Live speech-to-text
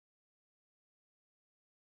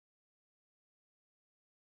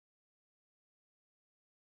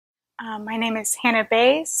My name is Hannah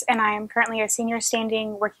Bays, and I am currently a senior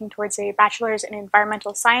standing working towards a bachelor's in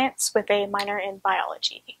environmental science with a minor in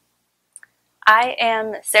biology. I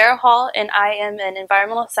am Sarah Hall, and I am an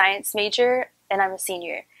environmental science major, and I'm a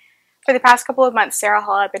senior. For the past couple of months, Sarah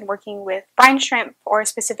Hall, I've been working with brine shrimp, or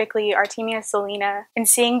specifically Artemia salina, and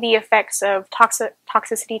seeing the effects of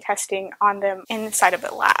toxicity testing on them inside of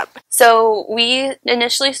the lab. So we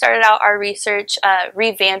initially started out our research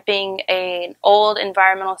revamping an old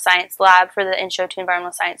environmental science lab for the Intro to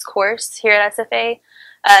Environmental Science course here at SFA,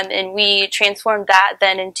 and we transformed that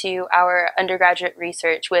then into our undergraduate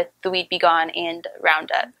research with the Weed Be Gone and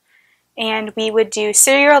Roundup. And we would do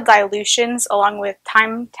serial dilutions along with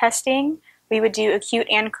time testing. We would do acute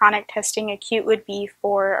and chronic testing. Acute would be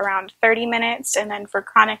for around 30 minutes, and then for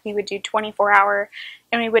chronic we would do 24-hour,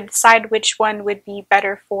 and we would decide which one would be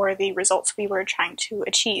better for the results we were trying to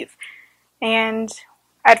achieve. And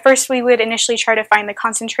at first we would initially try to find the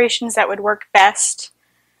concentrations that would work best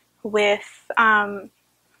with the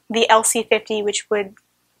LC50,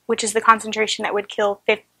 which is the concentration that would kill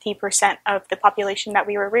 50% of the population that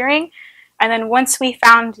we were rearing. And then once we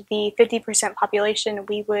found the 50% population,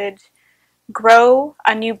 we would grow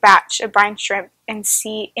a new batch of brine shrimp and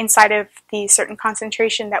see inside of the certain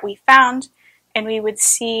concentration that we found, and we would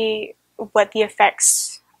see what the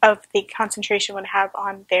effects of the concentration would have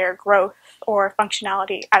on their growth or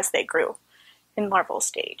functionality as they grew in larval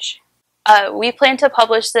stage. We plan to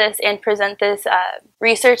publish this and present this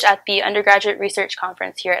research at the Undergraduate Research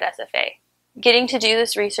Conference here at SFA. Getting to do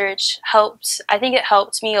this research I think it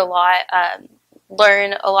helped me a lot,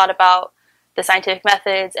 learn a lot about the scientific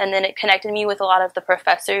methods, and then it connected me with a lot of the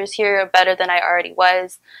professors here better than I already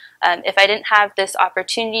was. If I didn't have this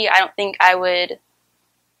opportunity, I don't think I would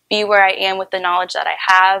be where I am with the knowledge that I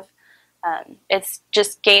have.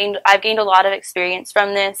 I've gained a lot of experience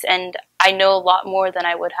from this, and I know a lot more than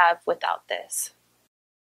I would have without this.